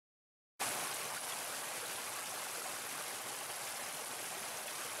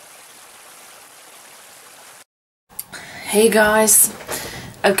Hey guys,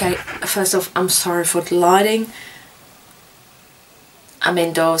 okay, first off, I'm sorry for the lighting. I'm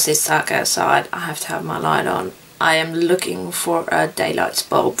indoors, it's dark outside, I have to have my light on. I am looking for a daylight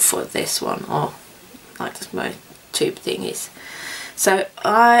bulb for this one, or like this my tube thing is. So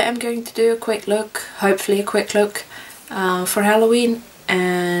I am going to do a quick look, hopefully a quick look for Halloween,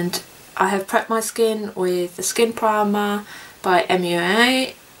 and I have prepped my skin with the skin primer by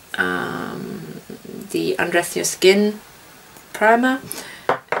MUA, the Undress Your Skin primer.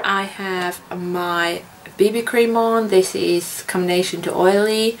 I have my BB cream on. This is combination to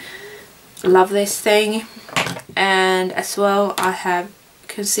oily. Love this thing. And as well I have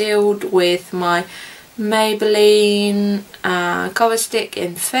concealed with my Maybelline cover stick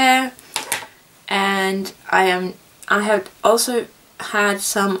in Fair, and I have also had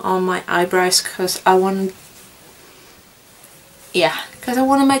some on my eyebrows because I want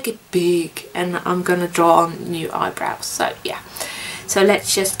to make it big, and I'm gonna draw on new eyebrows. So yeah, so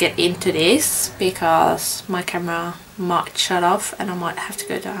let's just get into this because my camera might shut off and I might have to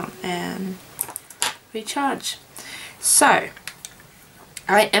go down and recharge. So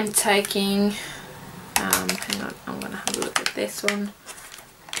I am taking hang on, I'm gonna have a look at this one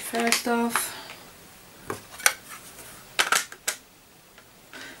first off.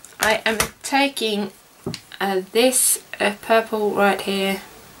 I am taking this purple right here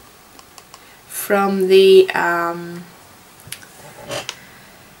from the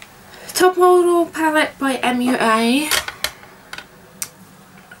Top Model palette by MUA.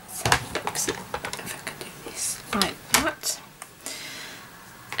 Let's see if I can do this like that.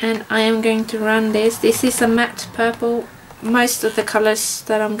 And I am going to run this. This is a matte purple. Most of the colours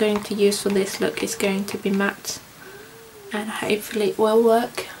that I'm going to use for this look is going to be matte, and hopefully it will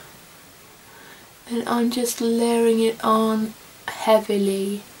work. And I'm just layering it on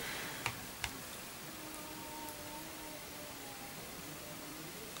heavily.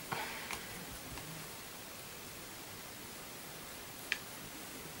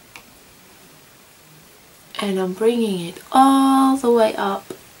 And I'm bringing it all the way up.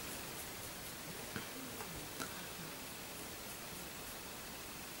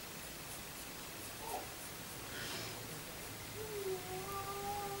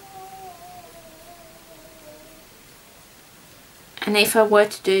 And if I were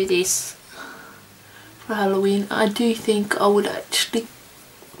to do this for Halloween, I do think I would actually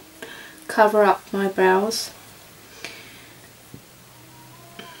cover up my brows.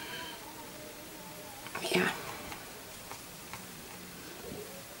 Yeah.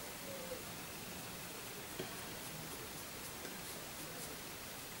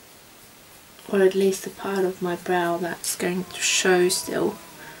 Or at least a part of my brow that's going to show still.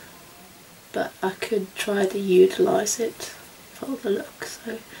 But I could try to utilise it for the look,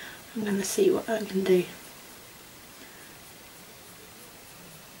 so I'm going to see what I can do.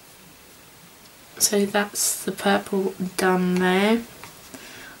 So that's the purple done there.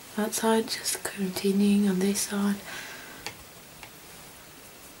 That side, just continuing on this side.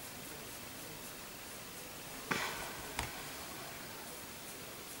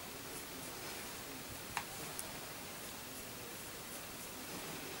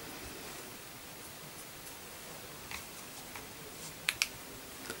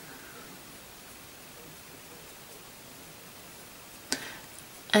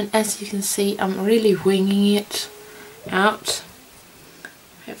 And as you can see, I'm really winging it out.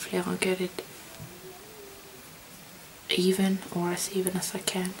 Hopefully I'll get it even, or as even as I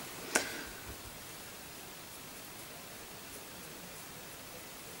can.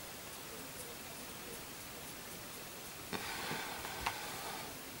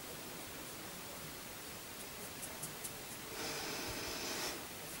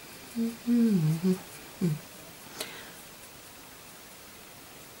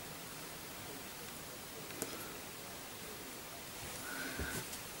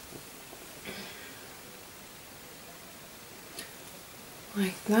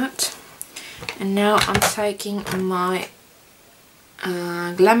 Like that. And now I'm taking my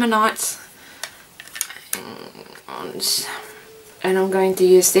Glamour Nights and I'm going to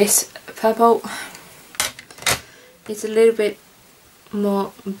use this purple. It's a little bit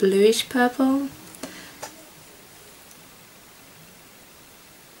more bluish purple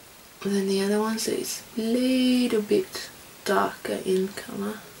than the other one, so it's a little bit darker in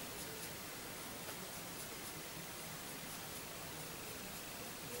colour.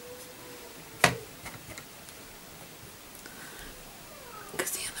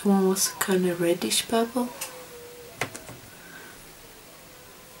 Because the other one was kind of reddish purple.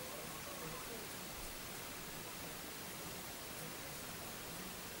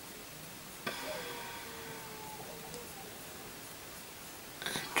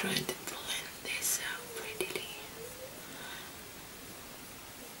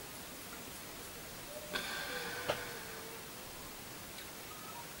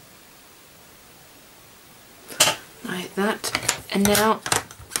 like that. And now,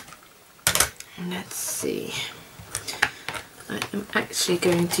 let's see, I am actually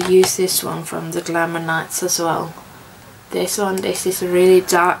going to use this one from the Glamour Nights as well. This one, this is a really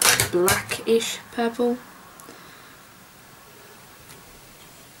dark blackish purple.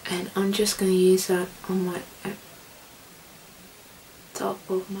 And I'm just going to use that on my top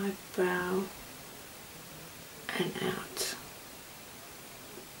of my brow and out.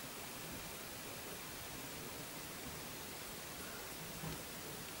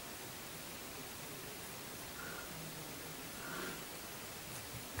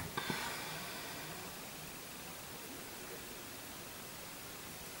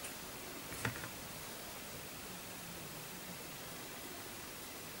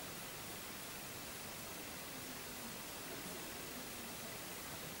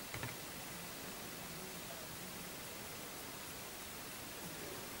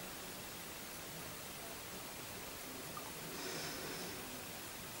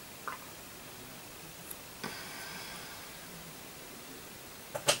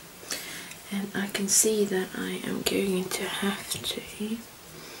 And I can see that I am going to have to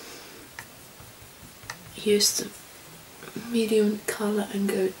use the medium colour and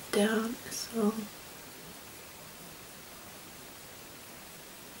go down as well.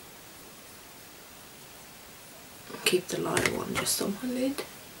 Keep the lighter one just on my lid.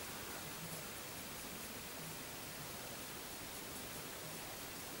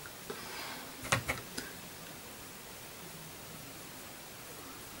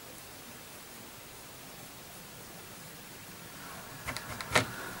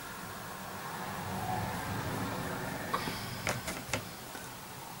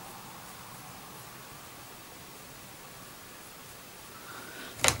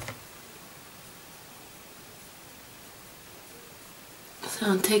 So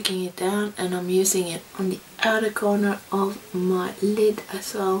I'm taking it down and I'm using it on the outer corner of my lid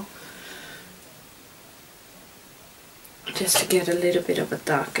as well, just to get a little bit of a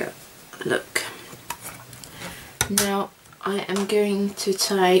darker look. Now I am going to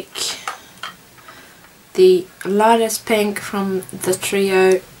take the lightest pink from the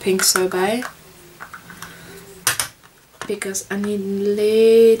trio Pink Sorbet, because I need a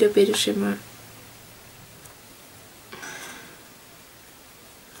little bit of shimmer.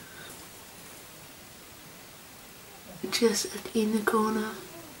 Just at the inner corner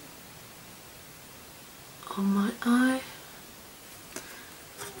of my eye.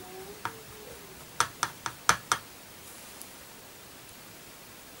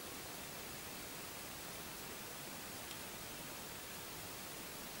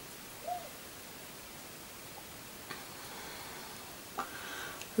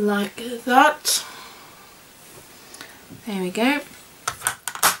 Like that. There we go.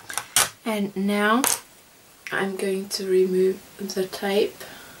 And now I'm going to remove the tape.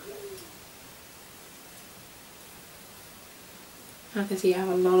 I can see I have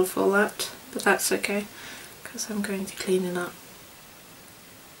a lot of fallout, but that's okay because I'm going to clean it up.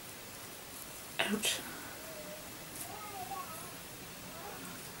 Ouch.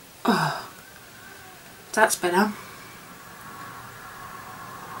 Oh, that's better.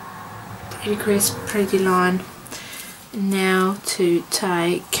 Pretty crisp, pretty line. Now to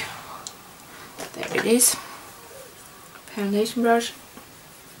take, there it is, foundation brush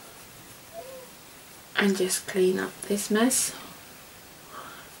and just clean up this mess.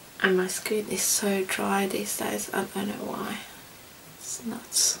 And my skin is so dry these days, I don't know why. It's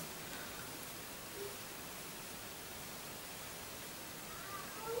nuts.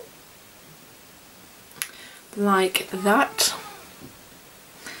 Like that.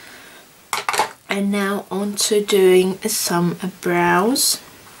 And now on to doing some brows.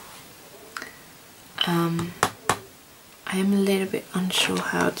 I am a little bit unsure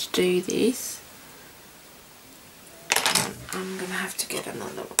how to do this. I'm gonna have to get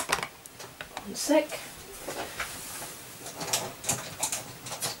another one. One sec.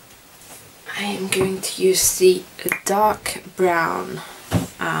 I am going to use the dark brown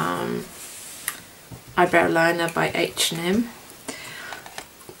eyebrow liner by H&M.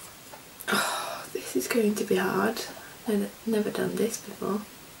 Oh, this is going to be hard. I've never done this before.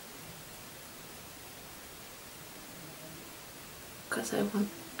 Because I want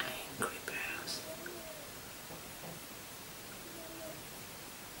angry brows.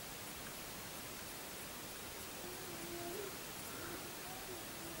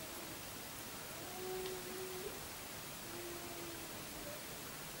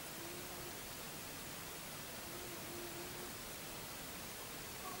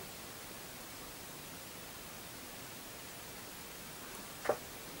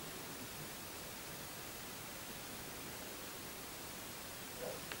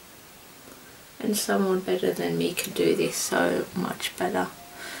 reckon someone better than me could do this so much better.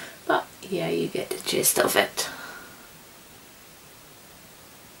 But yeah, you get the gist of it.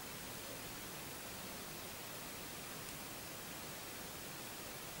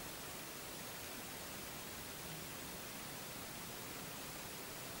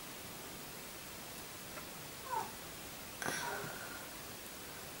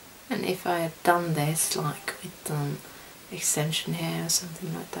 And if I had done this like with extension hair or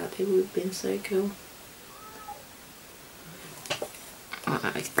something like that, it would have been so cool.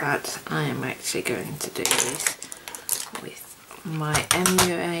 Like that, I am actually going to do this with my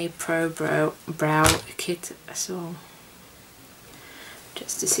MUA Pro Brow Kit as well,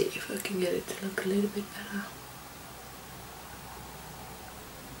 just to see if I can get it to look a little bit better.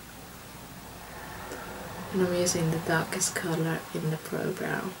 And I'm using the darkest colour in the Pro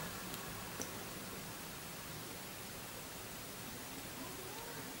Brow.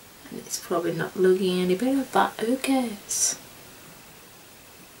 And it's probably not looking any better, but who cares?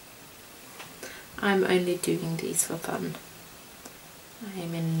 I'm only doing these for fun.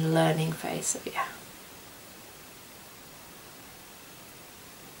 I'm in the learning phase, so yeah.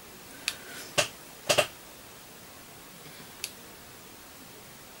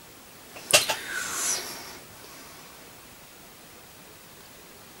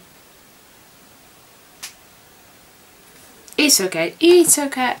 It's okay, it's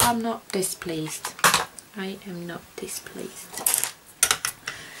okay, I'm not displeased. I am not displeased.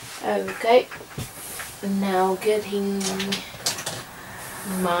 Okay, now getting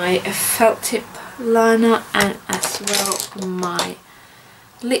my felt tip liner and as well my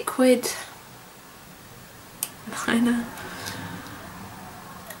liquid liner.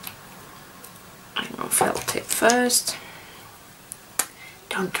 I'm on felt tip first.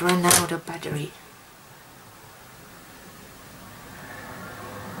 Don't run out of battery.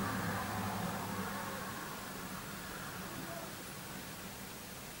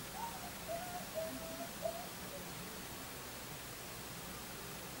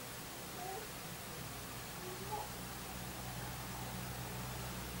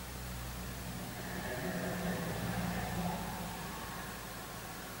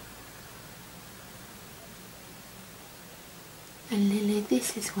 And Lily,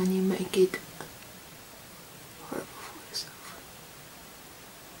 this is when you make it horrible for yourself.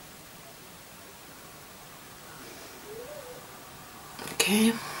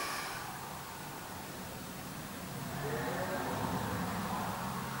 Okay.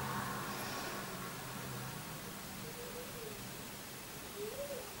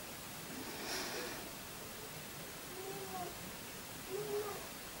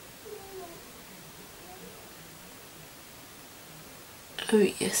 Oh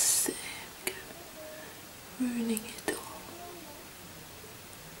yes, there we go. Ruining it all.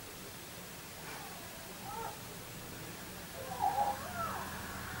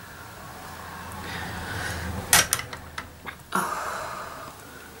 Oh.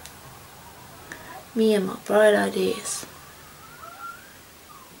 Me and my bright ideas.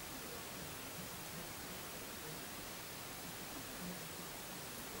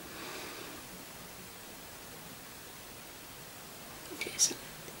 Okay, so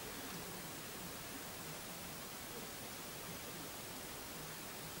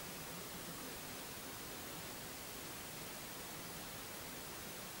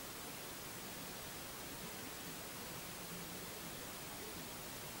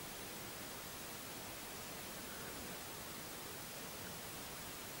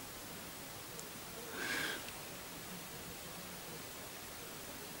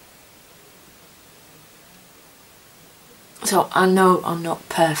So I know I'm not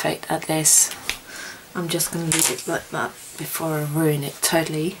perfect at this. I'm just going to leave it like that before I ruin it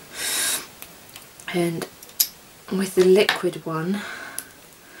totally. And with the liquid one,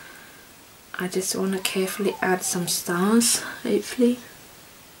 I just want to carefully add some stars, hopefully.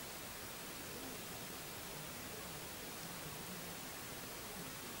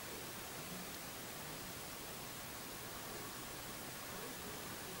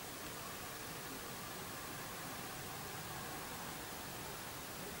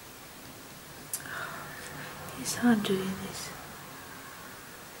 It's hard doing this.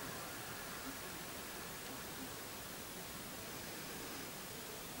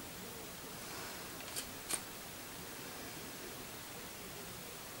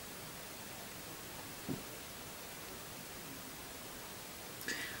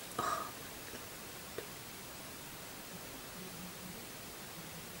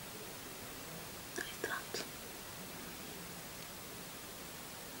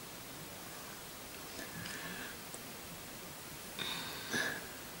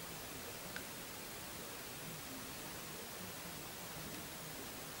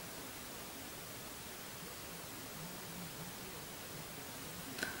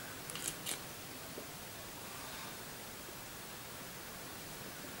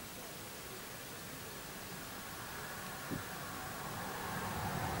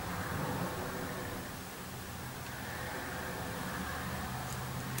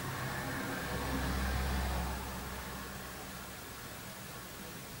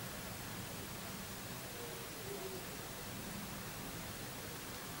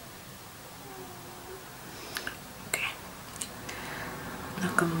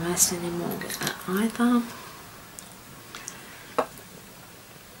 Not gonna mess anymore with that either.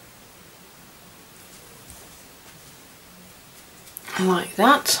 Like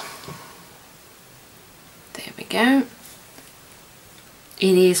that. There we go.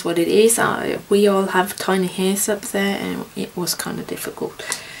 It is what it is. We all have tiny hairs up there and it was kind of difficult.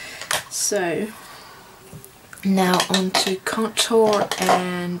 So now on to contour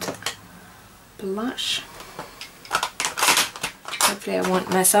and blush. Hopefully I won't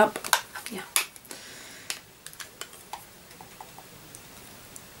mess up. Yeah.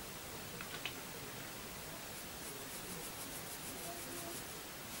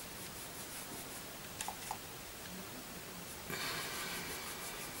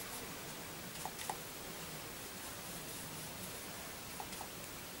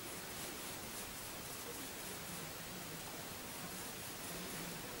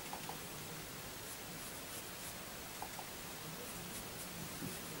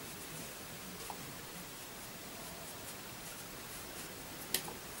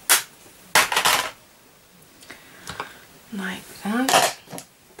 Like that.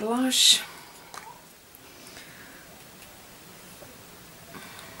 Blush.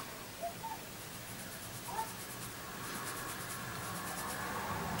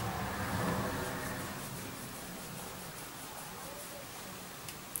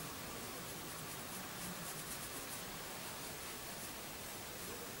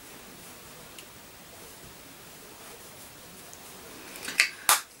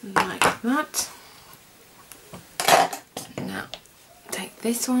 Like that. Now take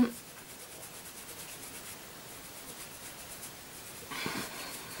this one.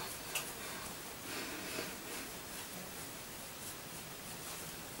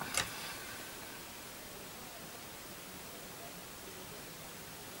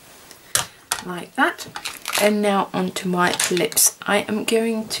 Like that. And now onto my lips. I am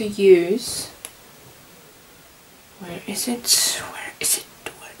going to use, where is it? Where is it?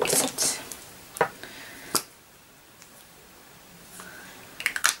 Where is it?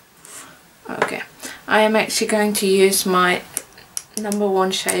 Okay, I am actually going to use my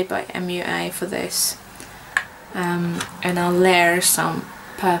 #1 shade by MUA for this, and I'll layer some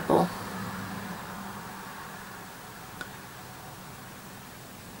purple.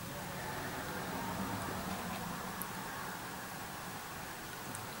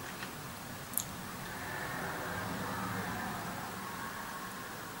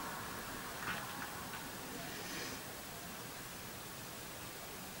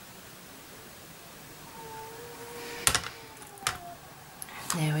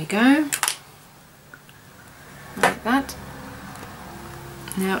 There we go, like that.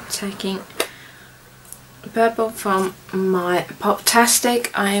 Now taking purple from my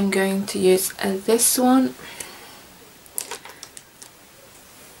Poptastic, I am going to use this one.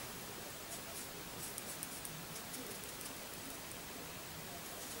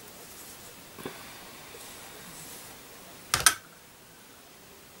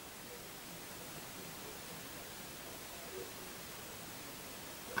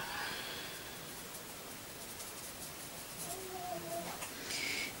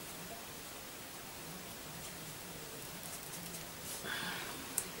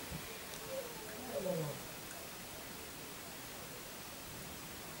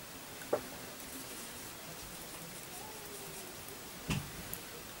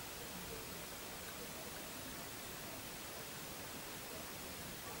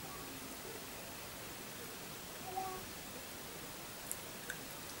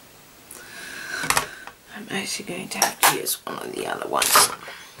 I'm actually going to have to use one of the other ones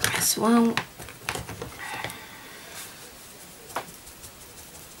as well.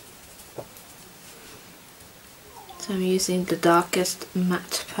 So I'm using the darkest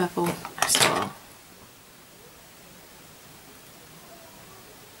matte purple as well.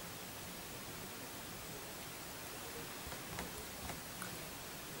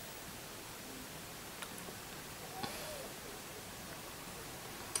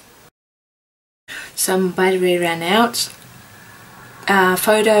 Some battery ran out.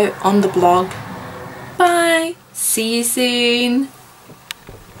 Photo on the blog. Bye! See you soon!